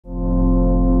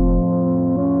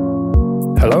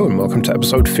Hello and welcome to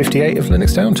episode 58 of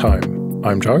Linux Downtime.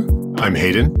 I'm Joe. I'm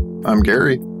Hayden. I'm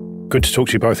Gary. Good to talk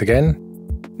to you both again.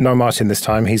 No Martin this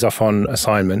time, he's off on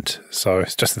assignment, so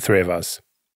it's just the three of us.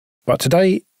 But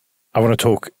today, I want to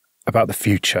talk about the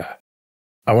future.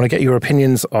 I want to get your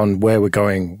opinions on where we're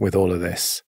going with all of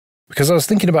this. Because I was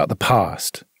thinking about the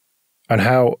past and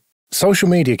how social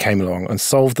media came along and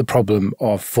solved the problem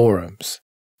of forums.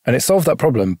 And it solved that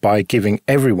problem by giving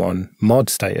everyone mod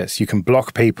status. You can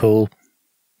block people,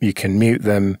 you can mute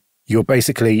them. You're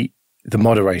basically the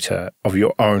moderator of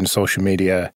your own social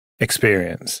media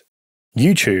experience.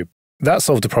 YouTube, that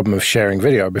solved the problem of sharing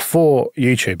video. Before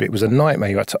YouTube, it was a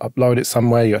nightmare. You had to upload it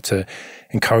somewhere. You had to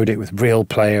encode it with Real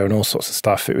Player and all sorts of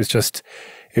stuff. It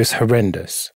was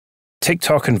horrendous.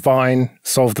 TikTok and Vine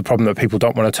solved the problem that people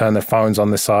don't want to turn their phones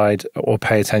on the side or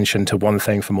pay attention to one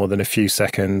thing for more than a few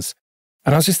seconds.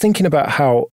 And I was just thinking about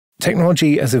how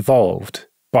technology has evolved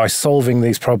by solving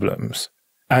these problems.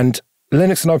 And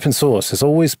Linux and open source has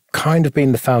always kind of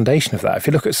been the foundation of that. If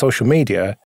you look at social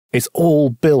media, it's all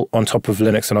built on top of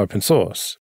Linux and open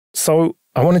source. So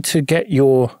I wanted to get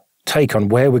your take on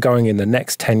where we're going in the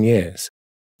next 10 years.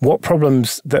 What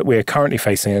problems that we're currently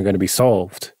facing are going to be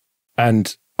solved?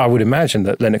 And I would imagine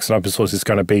that Linux and open source is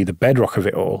going to be the bedrock of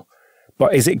it all.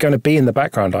 But is it going to be in the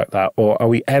background like that? Or are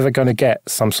we ever going to get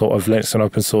some sort of Linux and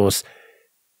open source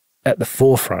at the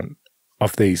forefront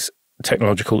of these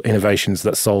technological innovations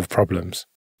that solve problems?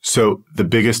 So the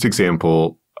biggest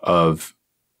example of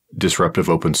disruptive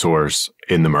open source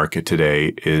in the market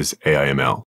today is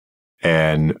AI/ML.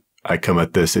 And I come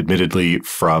at this admittedly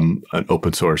from an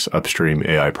open source upstream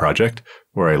AI project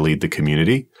where I lead the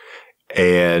community.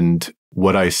 And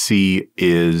what I see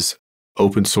is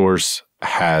open source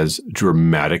has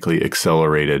dramatically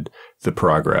accelerated the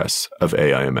progress of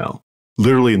AI/ML,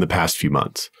 literally in the past few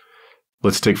months.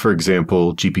 Let's take, for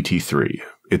example, GPT-3.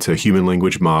 It's a human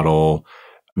language model,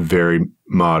 very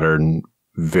modern,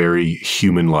 very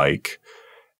human-like,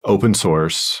 open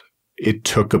source. It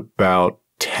took about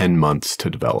 10 months to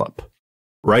develop.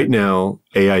 Right now,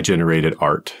 AI-generated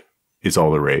art is all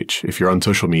the rage. If you're on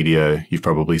social media, you've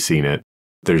probably seen it.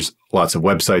 There's lots of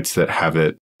websites that have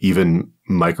it. Even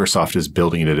Microsoft is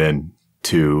building it in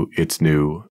to its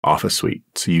new Office suite.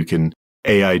 So you can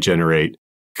AI generate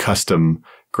custom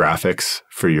graphics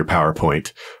for your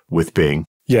PowerPoint with Bing.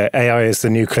 Yeah, AI is the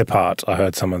new clip art, I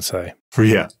heard someone say.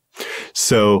 Yeah.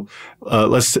 So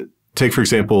let's take, for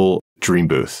example,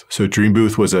 Dreambooth. So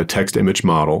Dreambooth was a text-image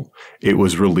model. It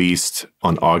was released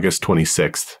on August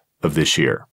 26th of this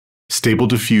year. Stable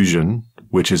Diffusion,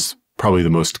 which is probably the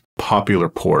most popular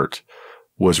port,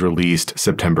 was released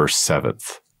September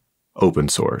 7th, open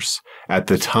source. At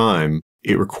the time,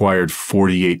 it required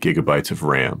 48 gigabytes of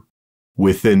RAM.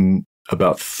 Within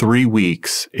about 3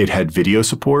 weeks, it had video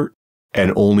support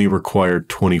and only required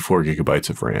 24 gigabytes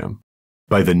of RAM.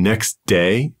 By the next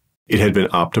day, it had been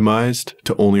optimized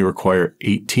to only require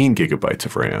 18 gigabytes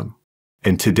of RAM.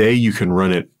 And today you can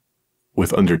run it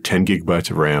with under 10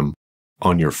 gigabytes of RAM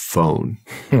on your phone.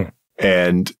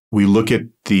 And we look at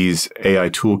these AI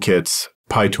toolkits,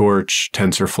 PyTorch,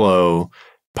 TensorFlow.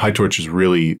 PyTorch is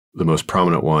really the most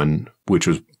prominent one, which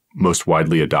was most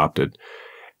widely adopted.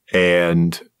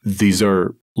 And these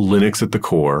are Linux at the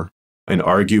core and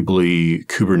arguably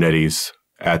Kubernetes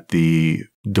at the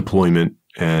deployment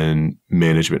and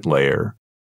management layer.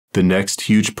 The next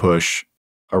huge push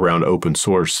around open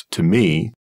source to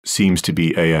me seems to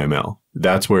be AI/ML.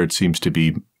 That's where it seems to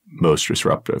be most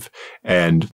disruptive.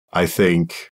 And I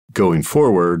think going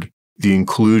forward, the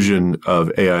inclusion of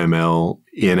AI/ML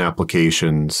in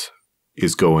applications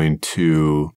is going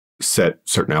to set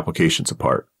certain applications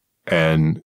apart.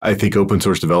 And I think open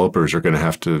source developers are going to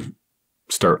have to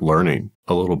start learning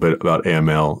a little bit about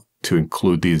AI/ML to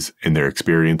include these in their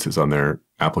experiences on their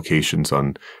applications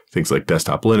on things like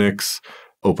desktop Linux,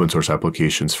 open source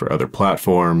applications for other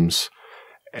platforms.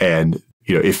 And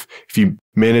if you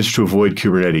manage to avoid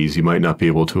Kubernetes, you might not be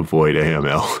able to avoid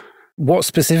AI/ML. What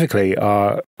specifically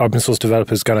are open source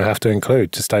developers going to have to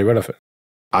include to stay relevant?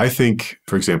 I think,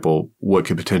 for example, what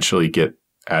could potentially get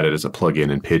added as a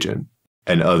plugin in Pigeon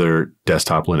and other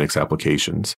desktop Linux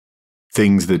applications,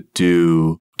 things that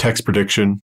do text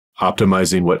prediction,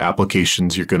 optimizing what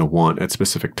applications you're going to want at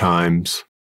specific times,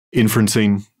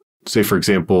 inferencing, say, for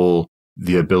example,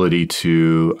 the ability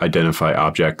to identify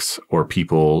objects or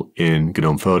people in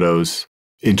GNOME Photos.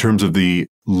 In terms of the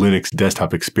Linux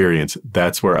desktop experience,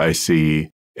 that's where I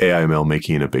see AI/ML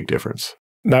making a big difference.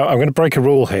 Now, I'm going to break a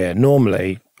rule here.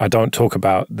 Normally, I don't talk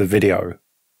about the video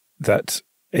that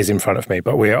is in front of me,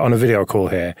 but we're on a video call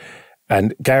here.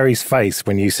 And Gary's face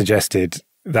when you suggested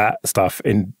that stuff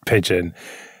in Pigeon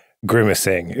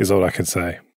grimacing is all I can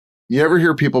say. You ever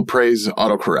hear people praise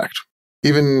autocorrect?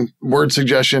 Even word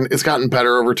suggestion, it's gotten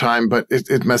better over time, but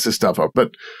it messes stuff up.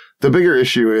 But the bigger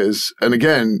issue is, and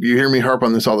again, you hear me harp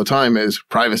on this all the time, is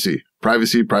privacy,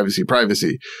 privacy, privacy,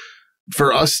 privacy.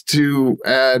 For us to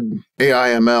add AI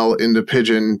ML into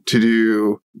Pigeon to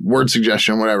do word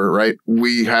suggestion, whatever, right?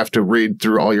 We have to read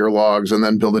through all your logs and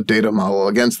then build a data model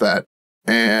against that.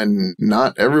 And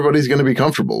not everybody's going to be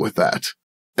comfortable with that.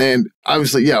 And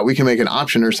obviously, yeah, we can make an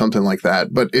option or something like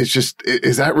that. But it's just,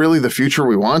 is that really the future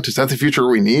we want? Is that the future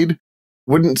we need?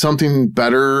 Wouldn't something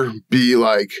better be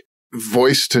like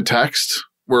voice to text,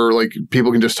 where like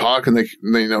people can just talk and they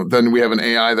then we have an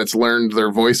AI that's learned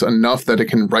their voice enough that it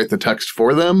can write the text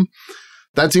for them?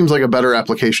 That seems like a better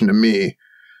application to me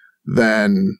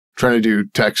than trying to do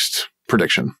text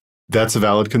prediction. That's a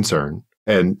valid concern.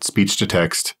 And speech to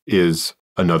text is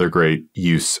another great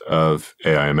use of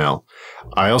AI/ML.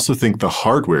 I also think the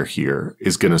hardware here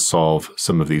is going to solve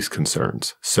some of these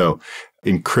concerns. So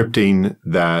encrypting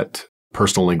that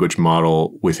personal language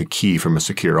model with a key from a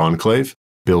secure enclave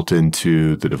built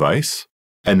into the device,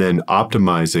 and then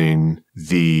optimizing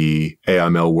the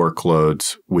AI/ML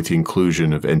workloads with the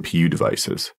inclusion of NPU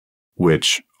devices,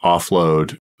 which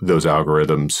offload those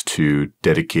algorithms to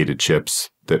dedicated chips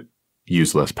that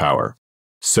use less power.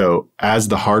 So as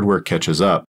the hardware catches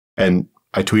up, and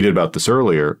I tweeted about this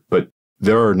earlier, but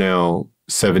there are now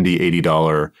 $70,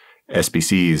 $80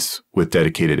 SBCs with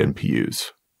dedicated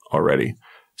NPUs already.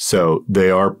 So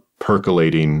they are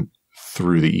percolating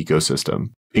through the ecosystem,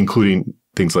 including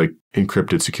things like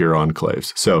encrypted secure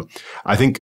enclaves. So I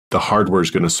think the hardware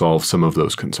is going to solve some of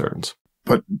those concerns.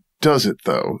 But does it,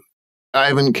 though? I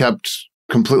haven't kept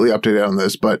completely updated on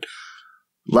this, but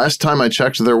last time I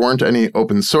checked, there weren't any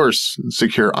open source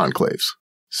secure enclaves.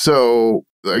 So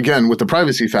again, with the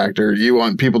privacy factor, you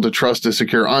want people to trust a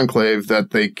secure enclave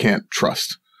that they can't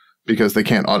trust because they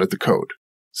can't audit the code.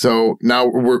 So now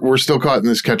we're still caught in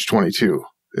this catch-22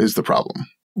 is the problem.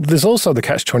 There's also the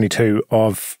catch-22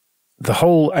 of the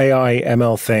whole AI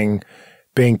ML thing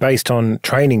being based on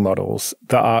training models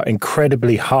that are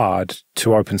incredibly hard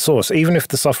to open source. Even if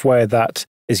the software that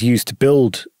is used to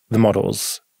build the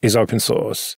models is open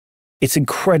source, it's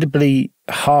incredibly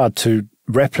hard to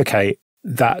replicate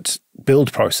that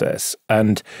build process.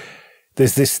 And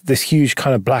there's this huge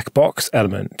kind of black box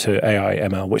element to AI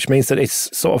ML, which means that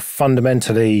it's sort of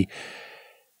fundamentally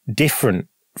different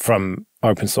from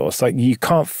open source. Like you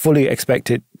can't fully expect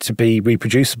it to be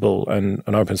reproducible and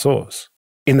open source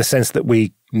in the sense that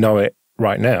we know it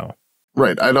right now.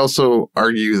 Right. I'd also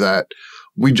argue that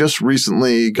we just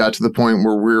recently got to the point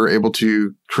where we were able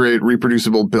to create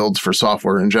reproducible builds for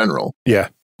software in general. Yeah.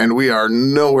 And we are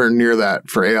nowhere near that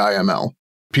for AI ML.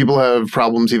 People have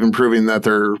problems even proving that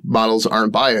their models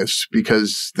aren't biased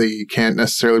because they can't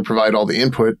necessarily provide all the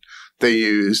input they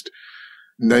used.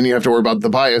 And then you have to worry about the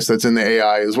bias that's in the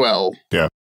AI as well. Yeah.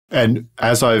 And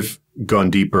as I've gone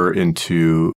deeper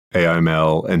into AI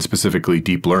ML and specifically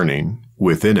deep learning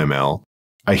within ML,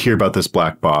 I hear about this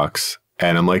black box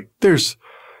and I'm like, there's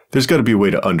got to be a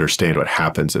way to understand what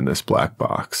happens in this black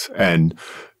box. And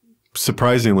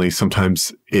surprisingly,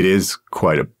 sometimes it is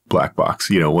quite a black box,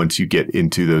 once you get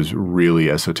into those really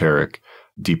esoteric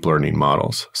deep learning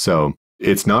models. So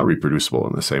it's not reproducible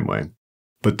in the same way.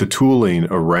 But the tooling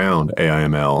around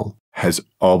AI/ML has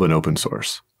all been open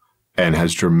source and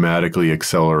has dramatically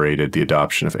accelerated the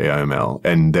adoption of AI/ML.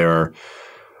 And there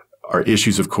are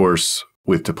issues, of course,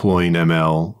 with deploying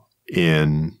ML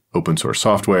in open source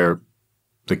software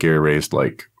that Gary raised,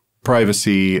 like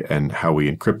privacy and how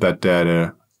we encrypt that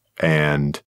data.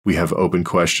 And we have open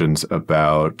questions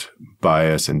about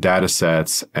bias in data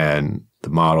sets and the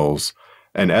models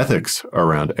and ethics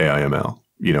around AI/ML,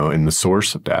 in the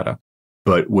source of data.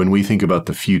 But when we think about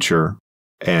the future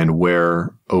and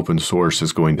where open source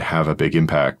is going to have a big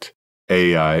impact,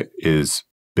 AI is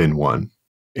bin one.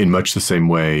 In much the same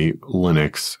way,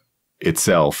 Linux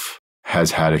itself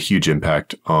has had a huge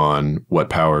impact on what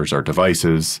powers our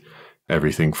devices,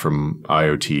 everything from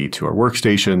IoT to our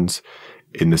workstations.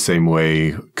 In the same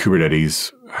way,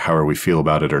 Kubernetes, however we feel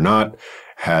about it or not,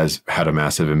 has had a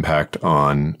massive impact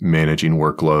on managing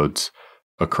workloads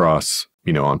across,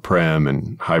 on-prem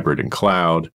and hybrid and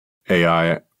cloud.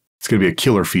 AI, it's going to be a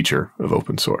killer feature of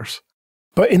open source.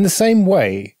 But in the same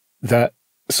way that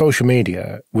social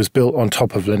media was built on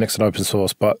top of Linux and open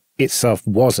source, but itself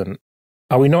wasn't,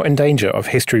 are we not in danger of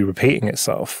history repeating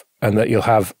itself and that you'll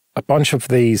have a bunch of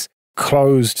these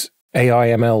closed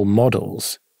AI/ML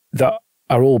models that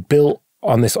are all built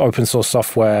on this open source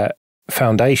software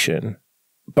foundation,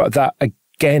 but that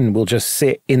again will just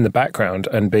sit in the background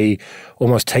and be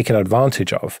almost taken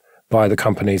advantage of by the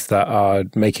companies that are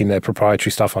making their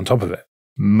proprietary stuff on top of it?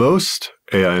 Most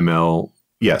AIML,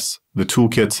 yes, the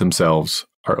toolkits themselves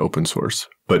are open source,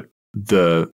 but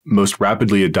the most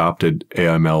rapidly adopted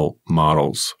AIML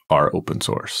models are open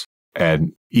source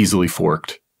and easily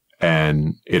forked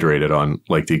and iterated on,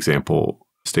 like the example,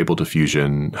 Stable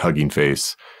Diffusion, Hugging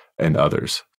Face, and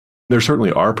others. There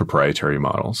certainly are proprietary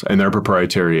models, and there are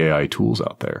proprietary AI tools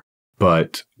out there.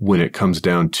 But when it comes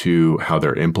down to how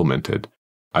they're implemented,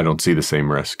 I don't see the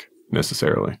same risk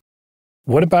necessarily.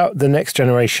 What about the next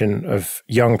generation of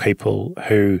young people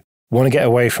who want to get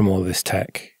away from all this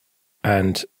tech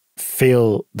and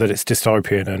feel that it's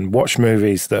dystopian and watch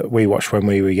movies that we watched when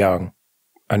we were young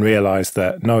and realize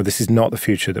that, no, this is not the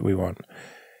future that we want?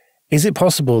 Is it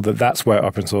possible that that's where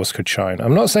open source could shine?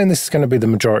 I'm not saying this is going to be the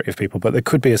majority of people, but there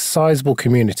could be a sizable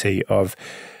community of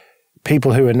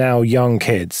people who are now young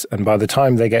kids, and by the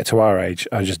time they get to our age,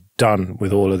 are just done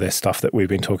with all of this stuff that we've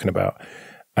been talking about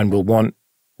and will want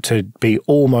to be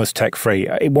almost tech-free.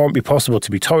 It won't be possible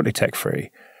to be totally tech-free,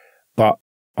 but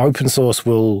open source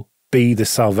will be the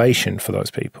salvation for those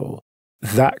people.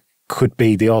 That could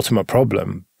be the ultimate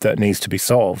problem that needs to be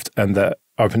solved, and that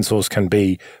open source can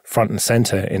be front and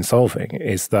center in solving,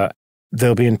 is that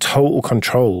they'll be in total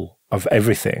control of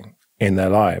everything in their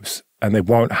lives, and they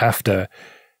won't have to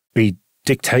be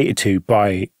dictated to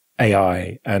by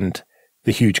AI and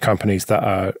the huge companies that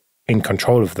are in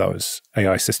control of those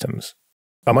AI systems.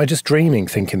 Am I just dreaming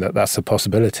thinking that that's a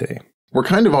possibility? We're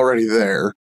kind of already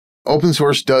there. Open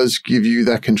source does give you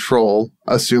that control,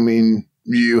 assuming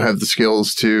you have the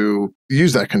skills to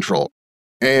use that control.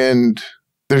 And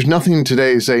there's nothing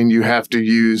today saying you have to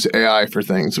use AI for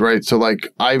things, right? So like,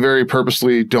 I very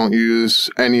purposely don't use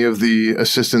any of the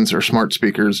assistants or smart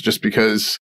speakers just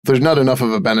because there's not enough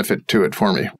of a benefit to it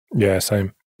for me. Yeah,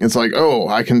 same. It's like, oh,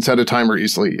 I can set a timer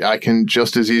easily. I can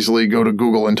just as easily go to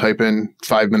Google and type in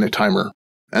 5-minute timer.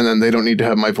 And then they don't need to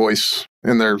have my voice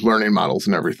in their learning models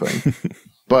and everything.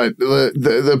 But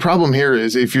the problem here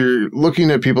is if you're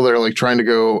looking at people that are like trying to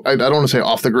go, I don't want to say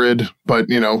off the grid, but,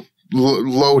 you know,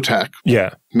 low tech.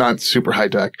 Yeah. Not super high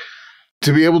tech.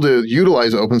 To be able to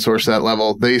utilize open source at that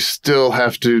level, they still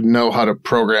have to know how to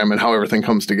program and how everything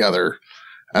comes together.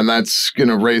 And that's going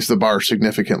to raise the bar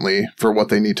significantly for what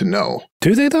they need to know.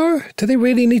 Do they, though? Do they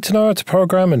really need to know how to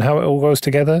program and how it all goes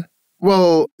together?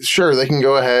 Well, sure, they can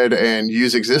go ahead and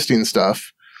use existing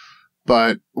stuff.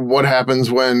 But what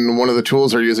happens when one of the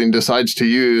tools they're using decides to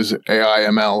use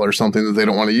AIML or something that they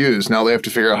don't want to use? Now they have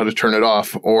to figure out how to turn it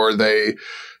off, or they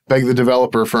beg the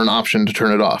developer for an option to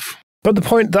turn it off. But the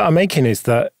point that I'm making is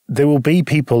that there will be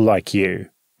people like you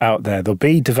out there. There'll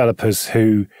be developers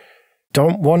who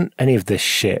don't want any of this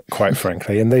shit, quite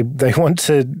frankly, and they want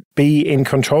to be in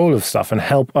control of stuff and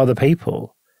help other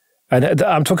people. And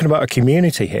I'm talking about a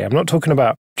community here. I'm not talking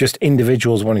about just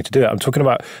individuals wanting to do it. I'm talking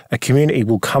about a community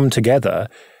will come together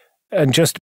and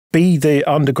just be the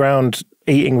underground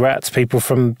eating rats people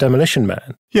from Demolition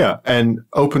Man. Yeah, and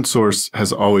open source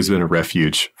has always been a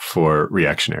refuge for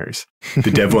reactionaries.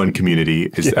 The Dev1 community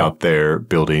is out there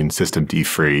building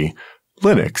systemd-free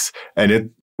Linux, and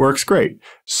it works great.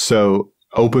 So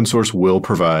open source will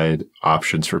provide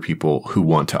options for people who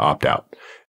want to opt out.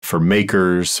 For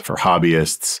makers, for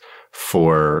hobbyists,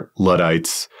 for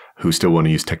Luddites who still want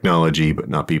to use technology but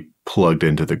not be plugged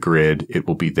into the grid, it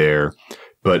will be there.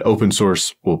 But open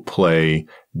source will play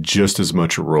just as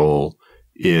much a role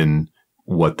in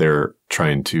what they're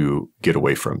trying to get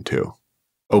away from too.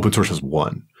 Open source is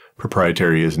one.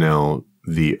 Proprietary is now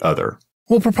the other.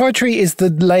 Well, proprietary is the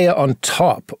layer on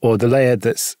top, or the layer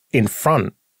that's in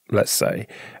front, let's say.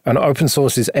 And open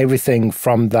source is everything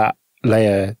from that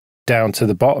layer down to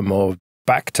the bottom or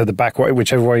back to the back,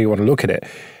 whichever way you want to look at it.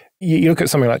 You look at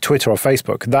something like Twitter or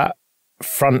Facebook, that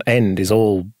front end is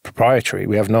all proprietary.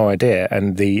 We have no idea.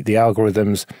 And the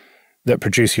algorithms that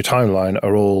produce your timeline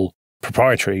are all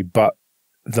proprietary, but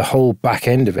the whole back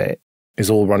end of it is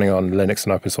all running on Linux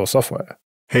and open source software.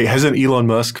 Hey, hasn't Elon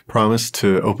Musk promised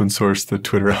to open source the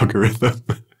Twitter algorithm?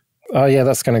 Oh, yeah,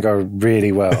 that's going to go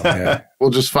really well. Yeah. We'll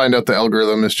just find out the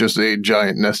algorithm is just a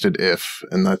giant nested if,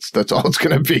 and that's all it's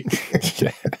going to be.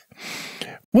 Yeah.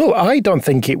 Well, I don't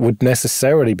think it would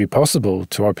necessarily be possible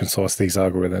to open source these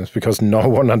algorithms because no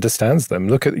one understands them.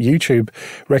 Look at the YouTube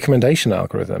recommendation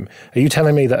algorithm. Are you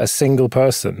telling me that a single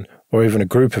person or even a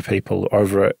group of people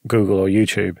over at Google or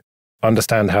YouTube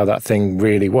understand how that thing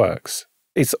really works?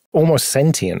 It's almost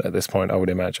sentient at this point, I would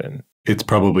imagine. It's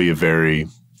probably a very,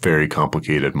 very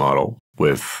complicated model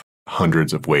with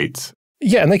hundreds of weights.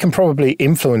 Yeah, and they can probably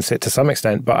influence it to some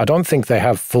extent, but I don't think they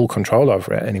have full control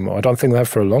over it anymore. I don't think they have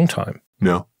for a long time.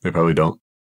 No, they probably don't.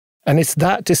 And it's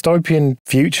that dystopian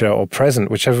future or present,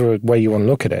 whichever way you want to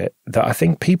look at it, that I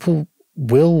think people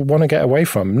will want to get away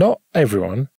from. Not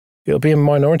everyone. It'll be a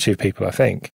minority of people, I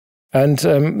think. And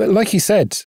like you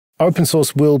said, open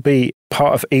source will be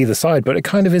part of either side, but it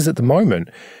kind of is at the moment.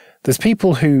 There's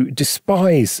people who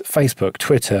despise Facebook,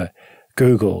 Twitter,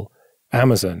 Google,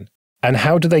 Amazon. And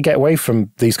how do they get away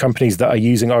from these companies that are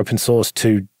using open source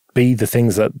to be the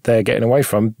things that they're getting away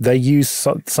from? They use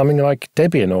something like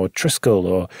Debian or Triskel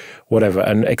or whatever,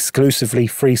 and exclusively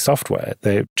free software.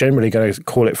 They're generally going to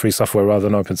call it free software rather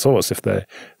than open source if they're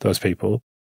those people.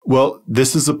 Well,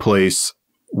 this is a place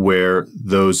where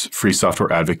those free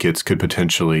software advocates could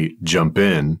potentially jump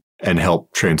in and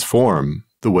help transform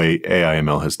the way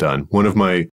AIML has done. One of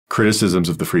my criticisms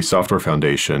of the Free Software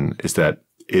Foundation is that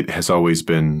it has always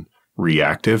been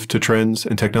reactive to trends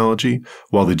and technology.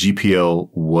 While the GPL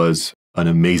was an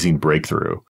amazing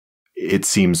breakthrough, it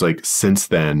seems like since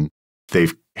then, they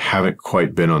haven't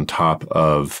quite been on top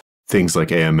of things like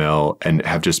AML and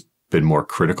have just been more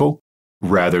critical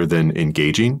rather than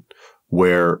engaging,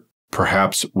 where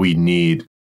perhaps we need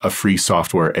a free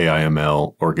software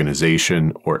AIML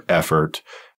organization or effort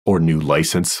or new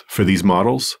license for these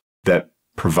models that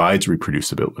provides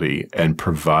reproducibility and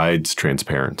provides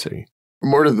transparency.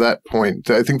 More to that point,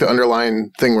 I think the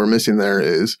underlying thing we're missing there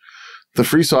is the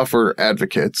free software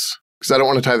advocates, because I don't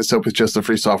want to tie this up with just the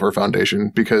Free Software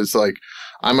Foundation, because like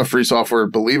I'm a free software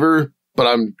believer, but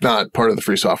I'm not part of the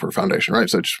Free Software Foundation, right?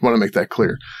 So I just want to make that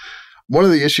clear. One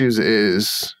of the issues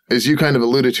is, as you kind of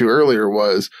alluded to earlier,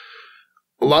 was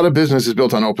a lot of business is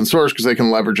built on open source because they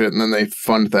can leverage it and then they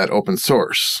fund that open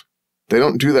source. They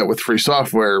don't do that with free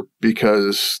software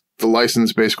because the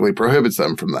license basically prohibits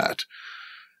them from that.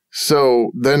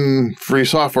 So then free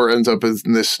software ends up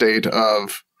in this state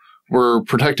of we're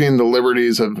protecting the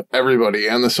liberties of everybody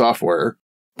and the software,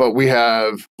 but we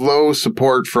have low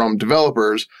support from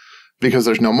developers because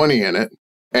there's no money in it,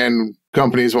 and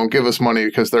companies won't give us money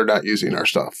because they're not using our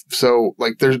stuff. So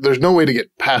like there's no way to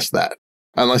get past that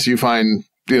unless you find,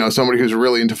 you know, somebody who's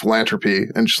really into philanthropy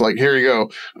and just like, here you go.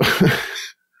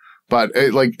 But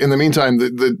like in the meantime,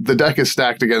 the deck is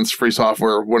stacked against free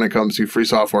software when it comes to free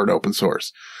software and open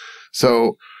source.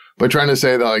 So by trying to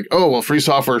say that like, oh, well, free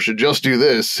software should just do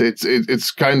this,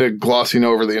 it's kind of glossing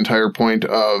over the entire point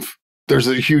of there's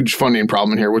a huge funding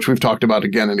problem here, which we've talked about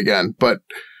again and again. But,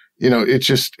 you know,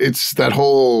 it's that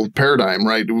whole paradigm,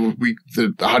 right?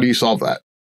 How do you solve that?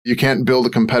 You can't build a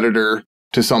competitor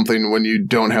to something when you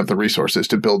don't have the resources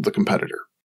to build the competitor.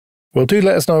 Well, do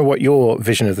let us know what your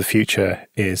vision of the future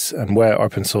is and where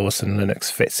open source and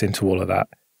Linux fits into all of that.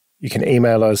 You can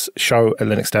email us,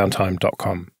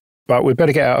 show@linuxdowntime.com. But we'd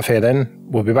better get out of here then.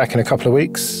 We'll be back in a couple of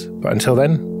weeks. But until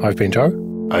then, I've been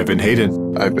Joe. I've been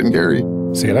Hayden. I've been Gary.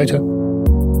 See you later.